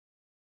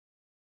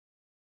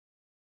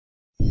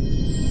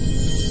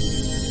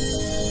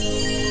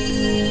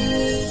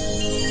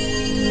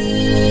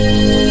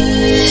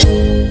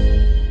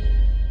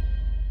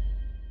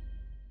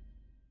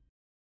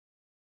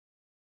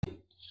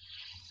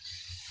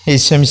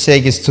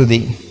ഈശോമിശിഹായ്ക്ക് സ്തുതി.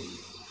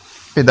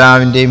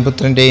 പിതാവിൻ്റെയും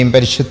പുത്രൻ്റെയും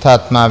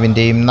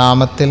പരിശുദ്ധാത്മാവിൻ്റെയും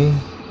നാമത്തിൽ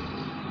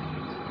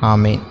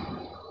ആമേൻ.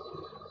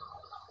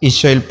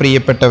 ഈശോയിൽ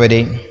പ്രിയപ്പെട്ടവരെ,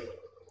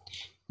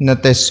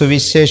 ഇന്നത്തെ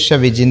സുവിശേഷ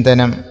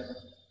വിചിന്തനം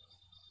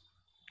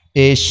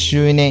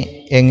യേശുവിനെ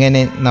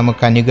എങ്ങനെ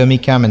നമുക്ക്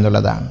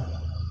അനുഗമിക്കാമെന്നുള്ളതാണ്.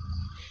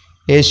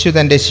 യേശു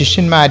തൻ്റെ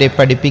ശിഷ്യന്മാരെ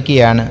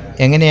പഠിപ്പിക്കുകയാണ്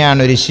എങ്ങനെയാണ്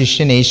ഒരു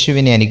ശിഷ്യൻ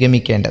യേശുവിനെ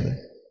അനുഗമിക്കേണ്ടത്.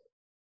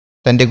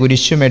 തൻ്റെ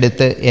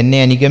കുരിശുമെടുത്ത് എന്നെ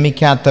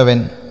അനുഗമിക്കാത്തവൻ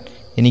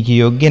എനിക്ക്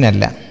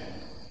യോഗ്യനല്ല,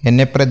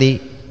 എന്നെ പ്രതി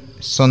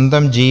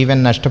സ്വന്തം ജീവൻ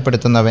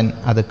നഷ്ടപ്പെടുത്തുന്നവൻ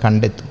അത്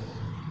കണ്ടെത്തും.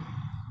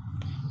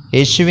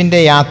 യേശുവിൻ്റെ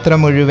യാത്ര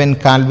മുഴുവൻ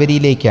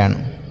കാൽവരിയിലേക്കാണ്,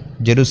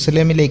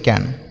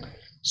 ജെറുസലേമിലേക്കാണ്,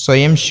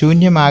 സ്വയം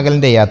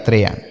ശൂന്യമാകലിൻ്റെ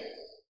യാത്രയാണ്.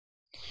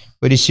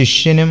 ഒരു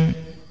ശിഷ്യനും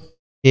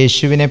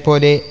യേശുവിനെ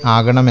പോലെ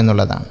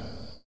ആകണമെന്നുള്ളതാണ്.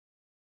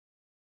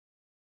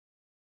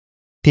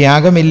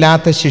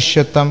 ത്യാഗമില്ലാത്ത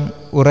ശിഷ്യത്വം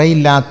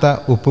ഉറയില്ലാത്ത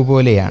ഉപ്പ്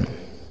പോലെയാണ്.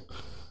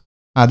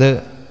 അത്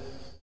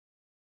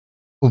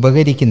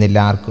ഉപകരിക്കുന്നില്ല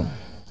ആർക്കും,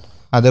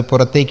 അത്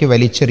പുറത്തേക്ക്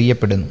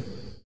വലിച്ചെറിയപ്പെടുന്നു.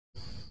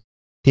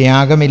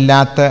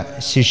 ത്യാഗമില്ലാത്ത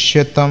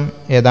ശിഷ്യത്വം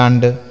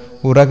ഏതാണ്ട്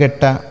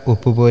ഉറകെട്ട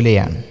ഉപ്പ്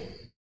പോലെയാണ്.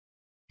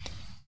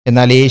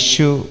 എന്നാൽ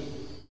യേശു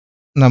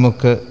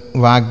നമുക്ക്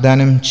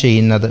വാഗ്ദാനം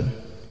ചെയ്യുന്നത്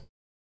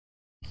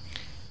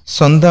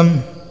സ്വന്തം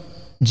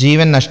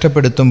ജീവൻ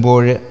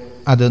നഷ്ടപ്പെടുത്തുമ്പോൾ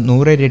അത്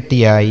 100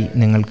 ഇരട്ടിയായി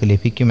നിങ്ങൾക്ക്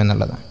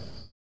ലഭിക്കുമെന്നുള്ളതാണ്.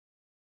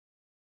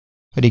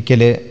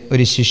 ഒരിക്കൽ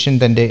ഒരു ശിഷ്യൻ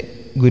തൻ്റെ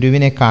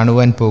ഗുരുവിനെ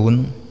കാണുവാൻ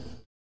പോകുന്നു.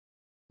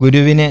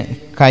 ഗുരുവിന്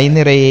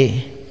കൈനിറയെ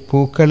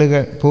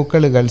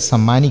പൂക്കളുകൾ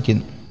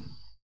സമ്മാനിക്കുന്നു.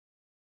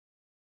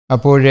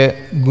 അപ്പോൾ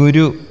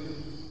ഗുരു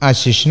ആ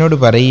ശിഷ്യനോട്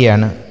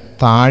പറയുകയാണ്,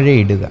 താഴെ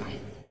ഇടുക.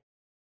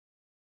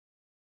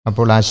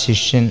 അപ്പോൾ ആ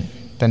ശിഷ്യൻ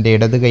തൻ്റെ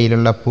ഇടത്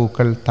കൈയിലുള്ള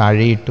പൂക്കൾ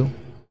താഴെയിട്ടു.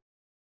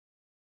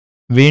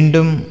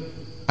 വീണ്ടും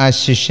ആ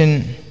ശിഷ്യൻ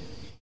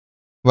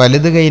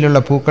വലത് കൈയിലുള്ള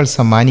പൂക്കൾ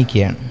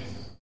സമ്മാനിക്കുകയാണ്.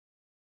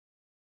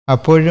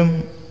 അപ്പോഴും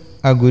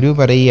ആ ഗുരു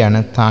പറയുകയാണ്,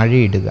 താഴെ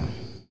ഇടുക.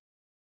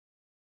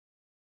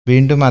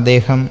 വീണ്ടും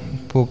അദ്ദേഹം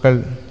പൂക്കൾ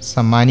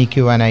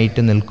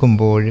സമ്മാനിക്കുവാനായിട്ട്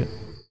നിൽക്കുമ്പോൾ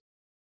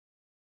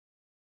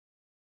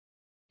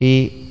ഈ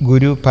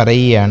ഗുരു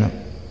പറയുകയാണ്,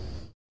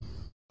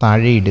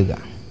 താഴെയിടുക.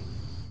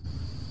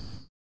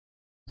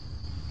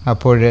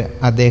 അപ്പോൾ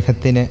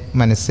അദ്ദേഹത്തിന്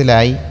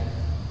മനസ്സിലായി,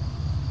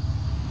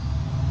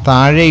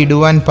 താഴെ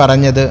ഇടുവാൻ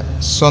പറഞ്ഞത്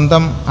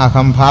സ്വന്തം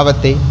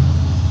അഹംഭാവത്തെ,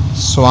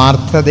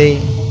 സ്വാർത്ഥതയെ,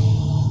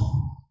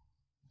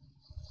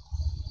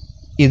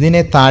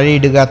 ഇതിനെ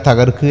താഴെയിടുക,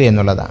 തകർക്കുക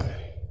എന്നുള്ളതാണ്.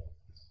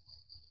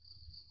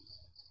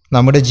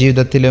 നമ്മുടെ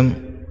ജീവിതത്തിലും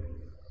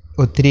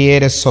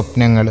ഒത്തിരിയേറെ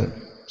സ്വപ്നങ്ങൾ,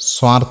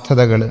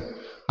 സ്വാർത്ഥതകൾ,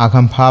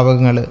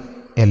 അഹംഭാവങ്ങൾ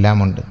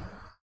എല്ലാമുണ്ട്.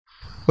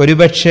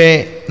 ഒരുപക്ഷെ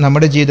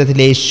നമ്മുടെ ജീവിതത്തിൽ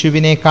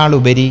യേശുവിനേക്കാൾ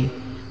ഉപരി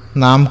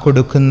നാം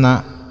കൊടുക്കുന്ന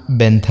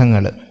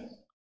ബന്ധങ്ങൾ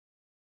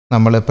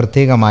നമ്മൾ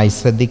പ്രത്യേകമായി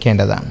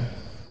ശ്രദ്ധിക്കേണ്ടതാണ്.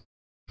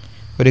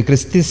 ഒരു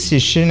ക്രിസ്തു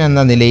ശിഷ്യൻ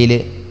എന്ന നിലയിൽ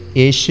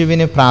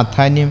യേശുവിന്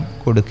പ്രാധാന്യം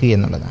കൊടുക്കുക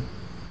എന്നുള്ളതാണ്.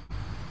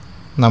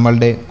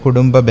 നമ്മളുടെ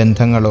കുടുംബ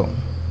ബന്ധങ്ങളോ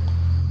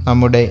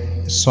നമ്മുടെ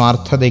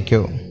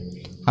സ്വാർത്ഥതയ്ക്കോ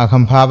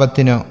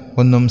അഹംഭാവത്തിനോ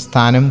ഒന്നും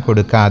സ്ഥാനം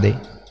കൊടുക്കാതെ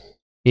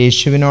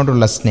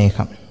യേശുവിനോടുള്ള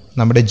സ്നേഹം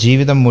നമ്മുടെ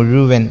ജീവിതം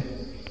മുഴുവൻ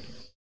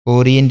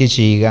ഓറിയൻ്റ്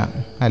ചെയ്യുക,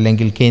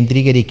 അല്ലെങ്കിൽ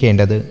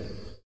കേന്ദ്രീകരിക്കേണ്ടത്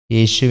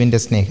യേശുവിൻ്റെ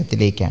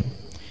സ്നേഹത്തിലേക്കാണ്.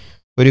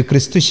 ഒരു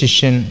ക്രിസ്തു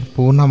ശിഷ്യൻ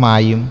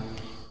പൂർണ്ണമായും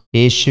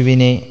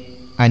യേശുവിനെ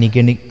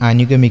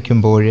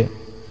അനുഗമിക്കുമ്പോൾ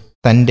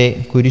തൻ്റെ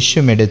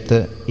കുരിശുമെടുത്ത്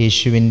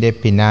യേശുവിൻ്റെ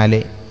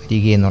പിന്നാലെ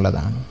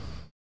വരികയെന്നുള്ളതാണ്.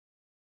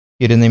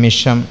 ഒരു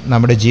നിമിഷം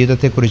നമ്മുടെ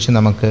ജീവിതത്തെക്കുറിച്ച്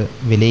നമുക്ക്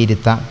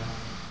വിലയിരുത്താം.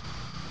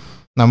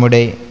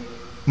 നമ്മുടെ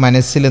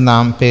മനസ്സിൽ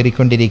നാം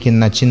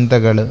പേറിക്കൊണ്ടിരിക്കുന്ന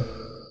ചിന്തകൾ,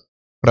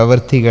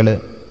 പ്രവൃത്തികൾ,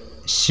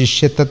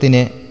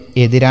 ശിഷ്യത്വത്തിന്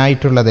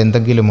എതിരായിട്ടുള്ളത്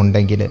എന്തെങ്കിലും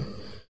ഉണ്ടെങ്കിൽ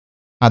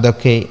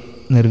അതൊക്കെ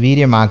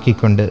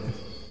നിർവീര്യമാക്കിക്കൊണ്ട്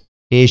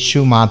യേശു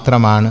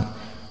മാത്രമാണ്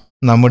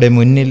നമ്മുടെ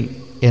മുന്നിൽ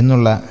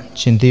എന്നുള്ള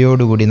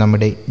ചിന്തയോടുകൂടി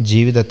നമ്മുടെ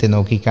ജീവിതത്തെ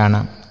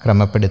നോക്കിക്കാണാം,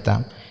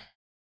 ക്രമപ്പെടുത്താം.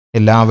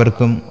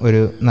 എല്ലാവർക്കും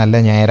ഒരു നല്ല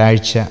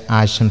ഞായറാഴ്ച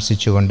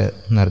ആശംസിച്ചുകൊണ്ട്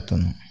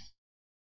നിർത്തുന്നു.